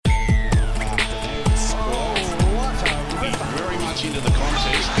much into the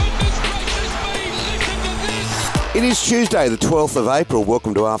contest. Goodness gracious me, listen to this! It is Tuesday, the 12th of April.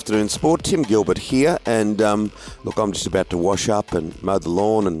 Welcome to Afternoon Sport. Tim Gilbert here. And look, I'm just about to wash up and mow the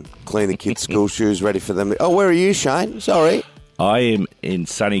lawn and clean the kids' school shoes, ready for them. Oh, where are you, Shane? Sorry. I am in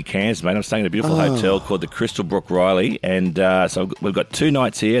sunny Cairns, mate. I'm staying at a beautiful hotel called the Crystal Brook Riley. And so we've got 2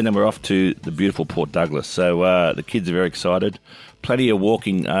 nights here, and then we're off to the beautiful Port Douglas. So the kids are very excited. Plenty of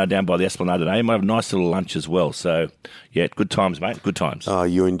walking down by the Esplanade today. Might have a nice little lunch as well. So, yeah, good times, mate. Good times. Oh,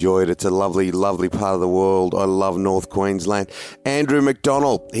 you enjoy it. It's a lovely, lovely part of the world. I love North Queensland. Andrew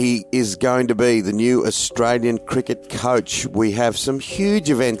McDonald, he is going to be the new Australian cricket coach. We have some huge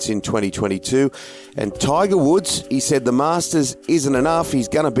events in 2022. And Tiger Woods, he said the Masters isn't enough. He's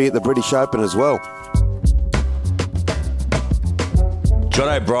going to be at the British Open as well. John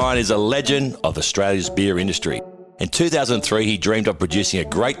O'Brien is a legend of Australia's beer industry. In 2003, he dreamed of producing a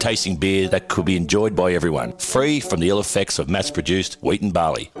great-tasting beer that could be enjoyed by everyone, free from the ill effects of mass-produced wheat and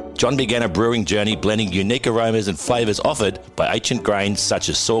barley. John began a brewing journey blending unique aromas and flavours offered by ancient grains such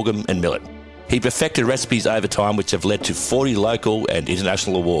as sorghum and millet. He perfected recipes over time which have led to 40 local and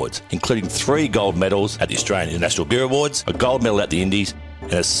international awards, including 3 gold medals at the Australian International Beer Awards, a gold medal at the Indies,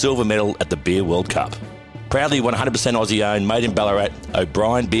 and a silver medal at the Beer World Cup. Proudly 100% Aussie-owned, made in Ballarat,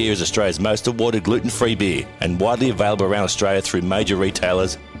 O'Brien Beer is Australia's most awarded gluten-free beer and widely available around Australia through major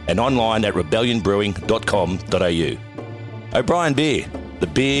retailers and online at rebellionbrewing.com.au. O'Brien Beer, the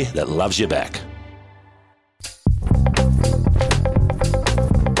beer that loves you back.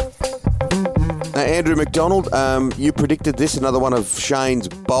 Andrew McDonald, you predicted this, another one of Shane's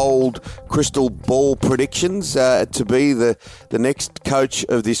bold crystal ball predictions to be the next coach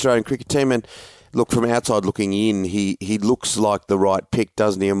of the Australian cricket team. And look, from outside looking in, he looks like the right pick,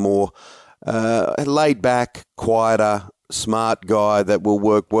 doesn't he? A more laid back, quieter, smart guy that will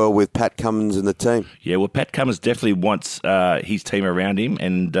work well with Pat Cummins and the team. Yeah, well, Pat Cummins definitely wants his team around him,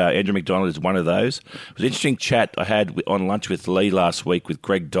 and Andrew McDonald is one of those. It was an interesting chat I had on lunch with Lee last week with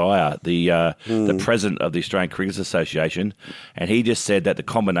Greg Dyer, the president of the Australian Cricket Association, and he just said that the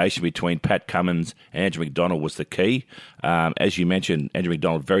combination between Pat Cummins and Andrew McDonald was the key. As you mentioned, Andrew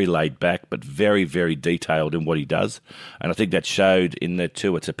McDonald, very laid back, but very, very detailed in what he does, and I think that showed in the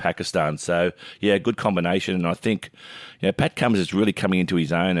tour to Pakistan. So, yeah, good combination, and I think Pat Cummins is really coming into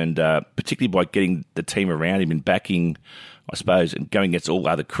his own, and particularly by getting the team around him and backing, I suppose, and going against all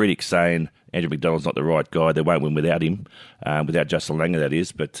other critics saying Andrew McDonald's not the right guy. They won't win without him, without Justin Langer, that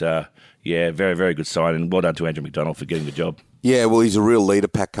is. But, very, very good sign, and well done to Andrew McDonald for getting the job. Yeah, well, he's a real leader,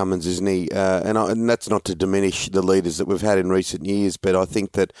 Pat Cummins, isn't he? And that's not to diminish the leaders that we've had in recent years, but I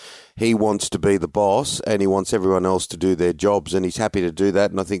think that he wants to be the boss and he wants everyone else to do their jobs, and he's happy to do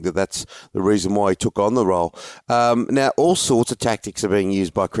that, and I think that that's the reason why he took on the role. Now, all sorts of tactics are being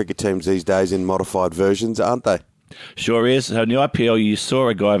used by cricket teams these days in modified versions, aren't they? Sure is. So in the IPL, you saw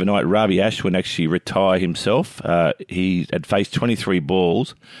a guy overnight, Ravi Ashwin, actually retire himself. He had faced 23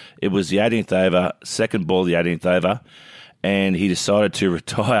 balls. It was the 18th over, second ball of the 18th over, and he decided to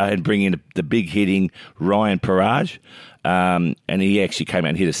retire and bring in the big hitting Ryan Paraj, and he actually came out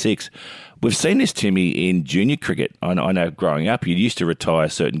and hit a 6. We've seen this, Timmy, in junior cricket. I know growing up, you used to retire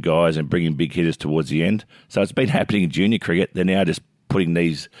certain guys and bring in big hitters towards the end. So it's been happening in junior cricket. They're now just putting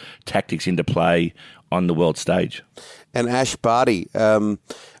these tactics into play on the world stage. And Ash Barty,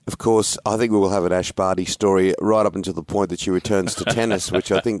 of course, I think we will have an Ash Barty story right up until the point that she returns to tennis,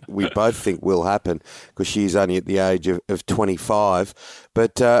 which I think we both think will happen because she's only at the age of 25.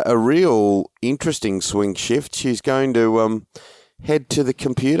 But a real interesting swing shift. She's going to head to the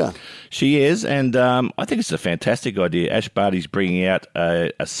computer. She is, and I think it's a fantastic idea. Ash Barty's bringing out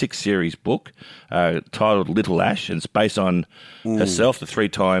a 6-series book titled Little Ash, and it's based on herself, the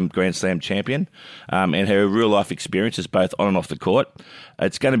 3-time Grand Slam champion, and her real-life experiences both on and off the court.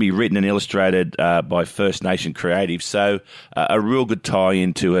 It's going to be written and illustrated by First Nation Creative, so a real good tie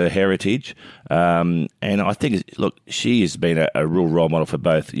into her heritage. And I think, look, she has been a real role model for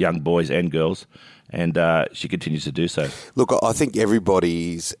both young boys and girls, and she continues to do so. Look, I think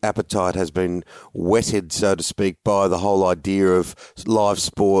everybody's appetite has been whetted, so to speak, by the whole idea of live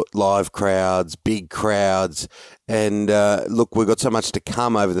sport, live crowds, big crowds. And look, we've got so much to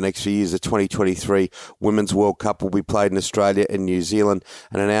come over the next few years. The 2023 Women's World Cup will be played in Australia and New Zealand.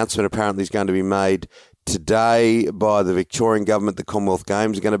 An announcement apparently is going to be made today by the Victorian government. The Commonwealth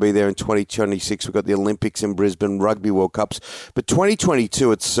Games are going to be there in 2026. We've got the Olympics in Brisbane, Rugby World Cups. But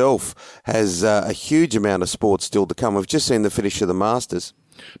 2022 itself has a huge amount of sport still to come. We've just seen the finish of the Masters.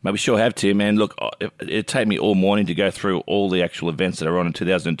 Mate, we sure have, Tim. And look, it'd take me all morning to go through all the actual events that are on in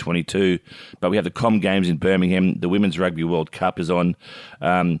 2022. But we have the Com Games in Birmingham. The Women's Rugby World Cup is on.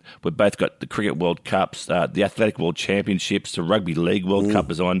 We've both got the Cricket World Cups, the Athletic World Championships, the Rugby League World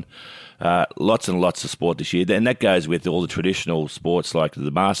Cup is on. Lots and lots of sport this year. And that goes with all the traditional sports like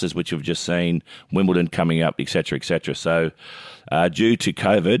the Masters, which we've just seen, Wimbledon coming up, etc., etc. So due to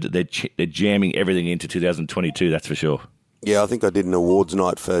COVID, they're jamming everything into 2022, that's for sure. Yeah, I think I did an awards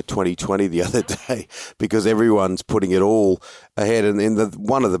night for 2020 the other day because everyone's putting it all ahead. And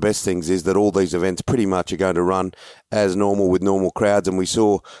one of the best things is that all these events pretty much are going to run as normal with normal crowds. And we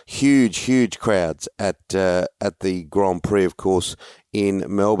saw huge crowds at the Grand Prix, of course, in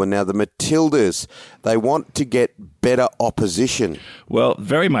Melbourne. Now, the Matildas, they want to get better opposition. Well,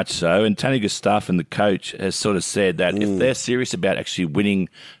 very much so. And Tony Gustafsson, the coach, has sort of said that if they're serious about actually winning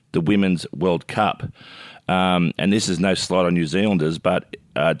the Women's World Cup, and this is no slight on New Zealanders, but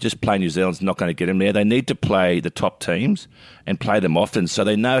just playing New Zealand's not going to get them there. They need to play the top teams and play them often so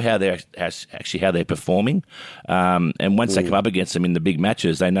they know how they're performing. And once they come up against them in the big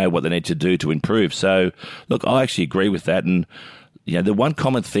matches, they know what they need to do to improve. So, look, I actually agree with that. And the one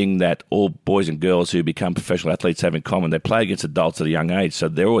common thing that all boys and girls who become professional athletes have in common, they play against adults at a young age, so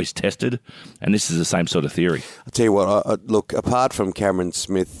they're always tested, and this is the same sort of theory. I'll tell you what, look, apart from Cameron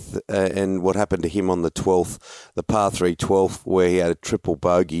Smith and what happened to him on the 12th, the par 3 12th, where he had a triple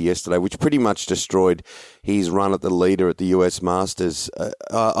bogey yesterday, which pretty much destroyed his run at the leader at the US Masters.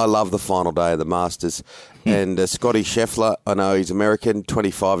 I love the final day of the Masters. And Scotty Scheffler, I know he's American,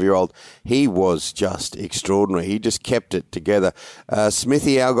 25-year-old. He was just extraordinary. He just kept it together.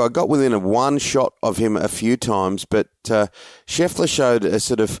 Smithy Algar got within one shot of him a few times, but Scheffler showed a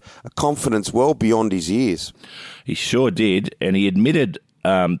sort of a confidence well beyond his years. He sure did, and he admitted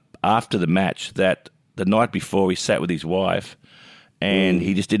after the match that the night before he sat with his wife and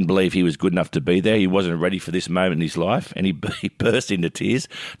he just didn't believe he was good enough to be there. He wasn't ready for this moment in his life, and he burst into tears.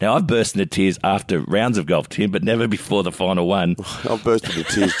 Now, I've burst into tears after rounds of golf, Tim, but never before the final one. I've burst into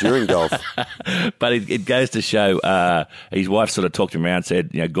tears during golf. But it goes to show his wife sort of talked him around and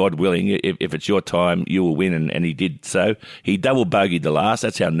said, God willing, if it's your time, you will win, and he did so. He double bogeyed the last.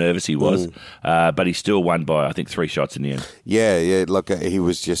 That's how nervous he was. But he still won by, I think, 3 shots in the end. Yeah, look, he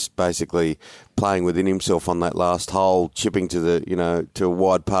was just basically playing within himself on that last hole, chipping to the to a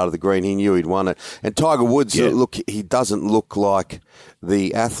wide part of the green. He knew he'd won it. And Tiger Woods, look, he doesn't look like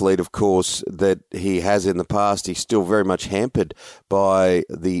the athlete, of course, that he has in the past. He's still very much hampered by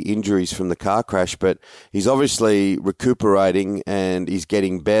the injuries from the car crash, but he's obviously recuperating and he's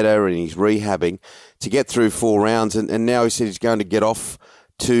getting better and he's rehabbing to get through 4 rounds. And now he said he's going to get off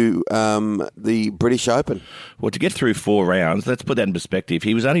to the British Open. Well, to get through 4 rounds, let's put that in perspective.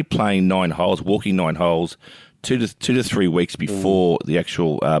 He was only playing 9 holes, walking 9 holes, 2 to 3 weeks before the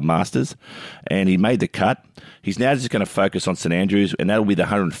actual Masters, and he made the cut. He's now just going to focus on St Andrews, and that'll be the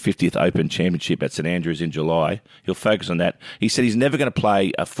 150th Open Championship at St Andrews in July. He'll focus on that. He said he's never going to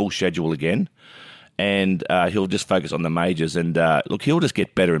play a full schedule again, and he'll just focus on the majors. And look, he'll just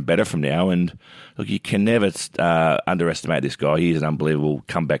get better and better from now. And look, you can never underestimate this guy. He is an unbelievable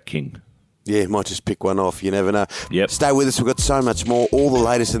comeback king. Yeah, might just pick one off. You never know. Yep. Stay with us. We've got so much more. All the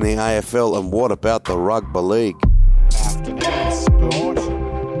latest in the AFL. And what about the Rugby League? Afternoon Sport.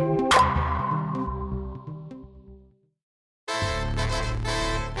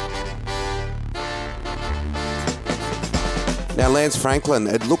 Now, Lance Franklin,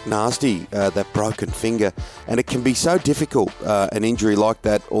 it looked nasty, that broken finger, and it can be so difficult, an injury like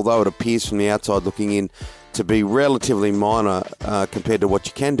that, although it appears from the outside looking in to be relatively minor compared to what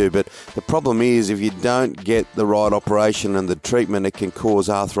you can do. But the problem is if you don't get the right operation and the treatment, it can cause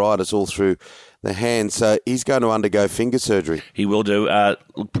arthritis all through the hand. So he's going to undergo finger surgery. He will do.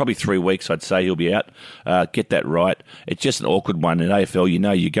 Probably 3 weeks, I'd say he'll be out. Get that right. It's just an awkward one. In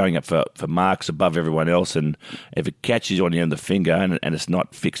AFL, you're going up for marks above everyone else, and if it catches you on the end of the finger and it's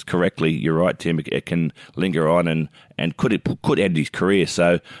not fixed correctly, you're right, Tim, it can linger on and could end his career.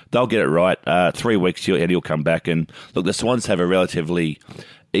 So they'll get it right. 3 weeks, he'll come back. And look, the Swans have a relatively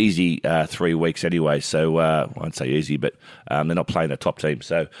easy 3 weeks anyway, so I won't say easy, but they're not playing the top team.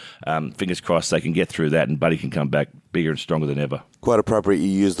 So fingers crossed they can get through that and Buddy can come back bigger and stronger than ever. Quite appropriate you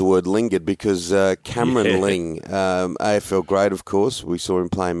use the word lingered because Cameron Ling, AFL grade, of course, we saw him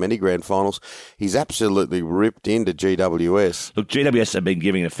playing many grand finals. He's absolutely ripped into GWS. Look, GWS have been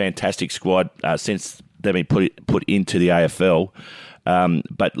giving a fantastic squad since they've been put into the AFL.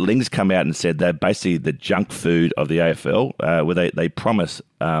 But Ling's come out and said they're basically the junk food of the AFL, where they promise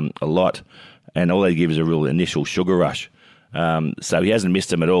a lot, and all they give is a real initial sugar rush. So he hasn't missed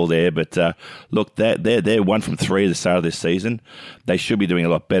them at all there. But look, they're 1 from 3 at the start of this season. They should be doing a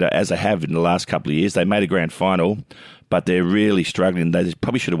lot better, as they have in the last couple of years. They made a grand final, but they're really struggling. They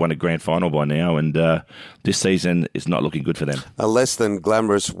probably should have won a grand final by now, and this season is not looking good for them. A less than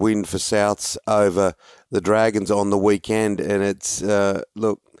glamorous win for Souths over the Dragons on the weekend, and it's,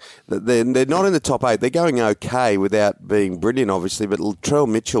 look, they're not in the top 8. They're going okay without being brilliant, obviously, but Latrell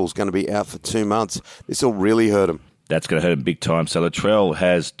Mitchell's going to be out for 2 months. This will really hurt him. That's going to hurt him big time. So Latrell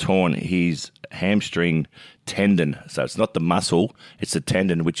has torn his hamstring tendon. So it's not the muscle, it's the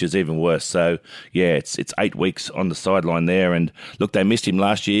tendon, which is even worse. So, yeah, it's 8 weeks on the sideline there. And, look, they missed him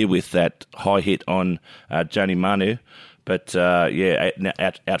last year with that high hit on Joni Manu. But,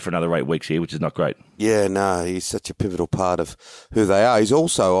 out for another 8 weeks here, which is not great. Yeah, no, he's such a pivotal part of who they are. He's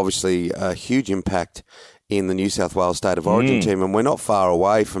also, obviously, a huge impact in the New South Wales State of Origin team, and we're not far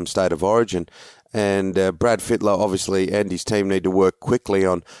away from State of Origin. And Brad Fittler, obviously, and his team need to work quickly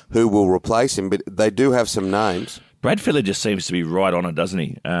on who will replace him, but they do have some names. Brad Fittler just seems to be right on it, doesn't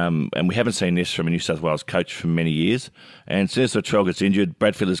he? And we haven't seen this from a New South Wales coach for many years. And since Latrell gets injured,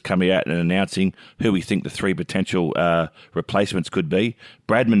 Brad Fittler's coming out and announcing who we think the 3 potential replacements could be.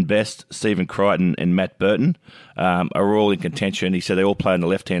 Bradman Best, Stephen Crichton and Matt Burton are all in contention. He said they all play on the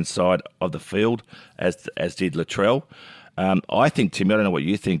left-hand side of the field, as did Latrell. I think, Tim, I don't know what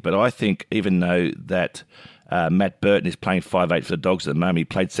you think, but I think even though that Matt Burton is playing 5'8" for the Dogs at the moment, he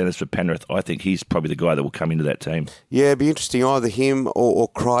played centres for Penrith, I think he's probably the guy that will come into that team. Yeah, it'd be interesting. Either him or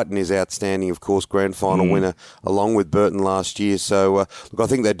Crichton is outstanding, of course, grand final winner along with Burton last year. So, look, I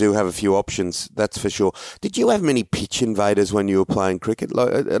think they do have a few options, that's for sure. Did you have many pitch invaders when you were playing cricket?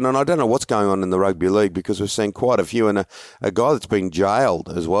 And I don't know what's going on in the rugby league because we've seen quite a few, and a guy that's been jailed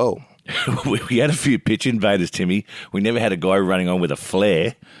as well. We had a few pitch invaders, Timmy. We never had a guy running on with a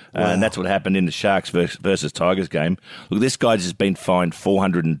flare, and that's what happened in the Sharks versus Tigers game. Look, this guy's just been fined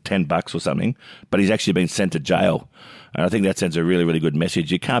 $410 or something, but he's actually been sent to jail. And I think that sends a really, really good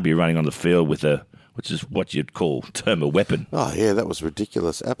message. You can't be running on the field with which is what you'd term a weapon. Oh yeah, that was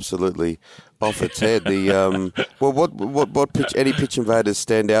ridiculous. Absolutely off its head. The what pitch? Any pitch invaders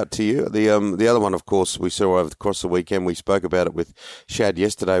stand out to you? The other one, of course, we saw across the weekend. We spoke about it with Shad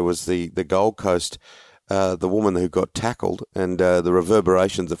yesterday. Was the Gold Coast. The woman who got tackled and the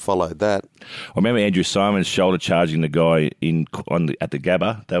reverberations that followed that. I remember Andrew Simons shoulder charging the guy at the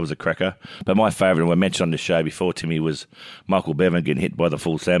Gabba. That was a cracker. But my favourite, and I mentioned on the show before, Timmy, was Michael Bevan getting hit by the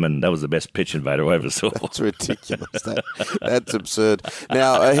full salmon. That was the best pitch invader I ever saw. That's ridiculous. That's absurd.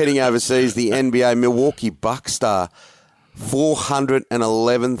 Now, heading overseas, the NBA Milwaukee Bucks star,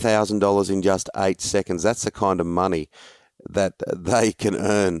 $411,000 in just 8 seconds. That's the kind of money that they can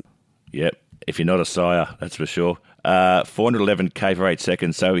earn. Yep. If you're not a sire, that's for sure. $411K for 8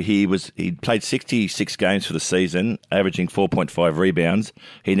 seconds. So he played 66 games for the season, averaging 4.5 rebounds.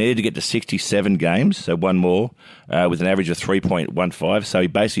 He needed to get to 67 games, so one more, with an average of 3.15. So he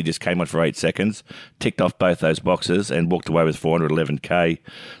basically just came on for 8 seconds, ticked off both those boxes, and walked away with $411K.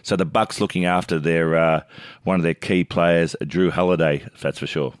 So the Bucks looking after their one of their key players, Drew Holiday, that's for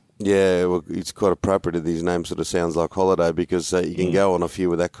sure. Yeah, well, it's quite appropriate that his name sort of sounds like Holiday because you can go on a few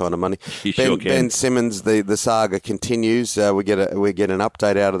with that kind of money. You sure can. Ben Simmons, the saga continues. We get an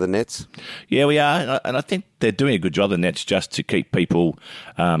update out of the Nets. Yeah, we are, and I think they're doing a good job, the Nets, just to keep people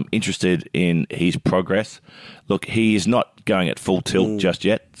interested in his progress. Look, he is not going at full tilt just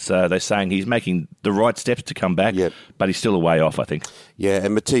yet, so they're saying he's making the right steps to come back, but he's still a way off, I think. Yeah,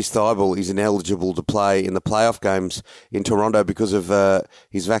 and Matisse Thybulle is ineligible to play in the playoff games in Toronto because of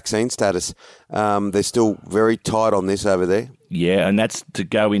his vaccine status. They're still very tight on this over there. Yeah, and that's to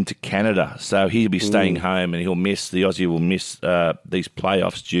go into Canada. So he'll be staying home, and the Aussie will miss these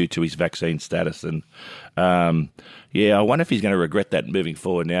playoffs due to his vaccine status. And I wonder if he's going to regret that moving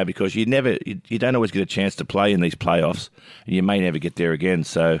forward now, because you don't always get a chance to play in these playoffs, and you may never get there again.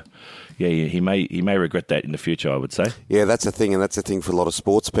 So yeah, he may regret that in the future, I would say. Yeah, that's a thing, and that's a thing for a lot of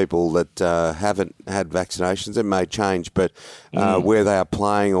sports people that haven't had vaccinations. It may change, but where they are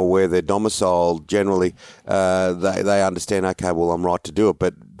playing or where they're domiciled, generally they understand, okay, well, I'm right to do it,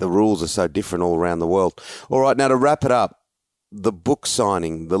 but the rules are so different all around the world. All right, now to wrap it up, the book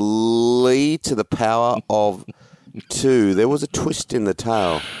signing, the Lee to the power of 2. There was a twist in the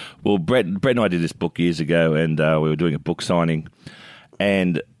tale. Well, Brett and I did this book years ago, and we were doing a book signing,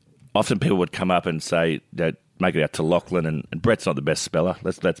 and often people would come up and say, make it out to Lachlan, and Brett's not the best speller,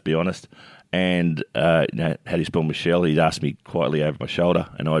 let's be honest. And how do you spell Michelle? He'd ask me quietly over my shoulder,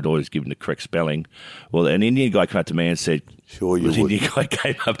 and I'd always give him the correct spelling. Well, an Indian guy came up to me and said, Indian guy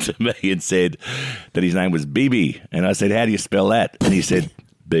came up to me and said that his name was Bibi. And I said, how do you spell that? And he said,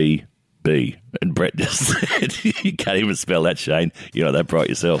 B-B-I. B. And Brett just said, you can't even spell that, Shane. You're not that bright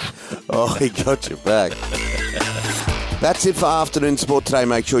yourself. Oh, he got you back. That's it for Afternoon Sport today.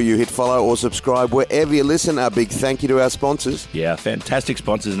 Make sure you hit follow or subscribe wherever you listen. A big thank you to our sponsors. Yeah, fantastic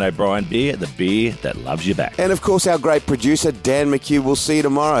sponsors in O'Brien Beer, the beer that loves you back. And, of course, our great producer, Dan McHugh. We'll see you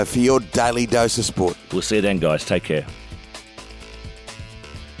tomorrow for your daily dose of sport. We'll see you then, guys. Take care.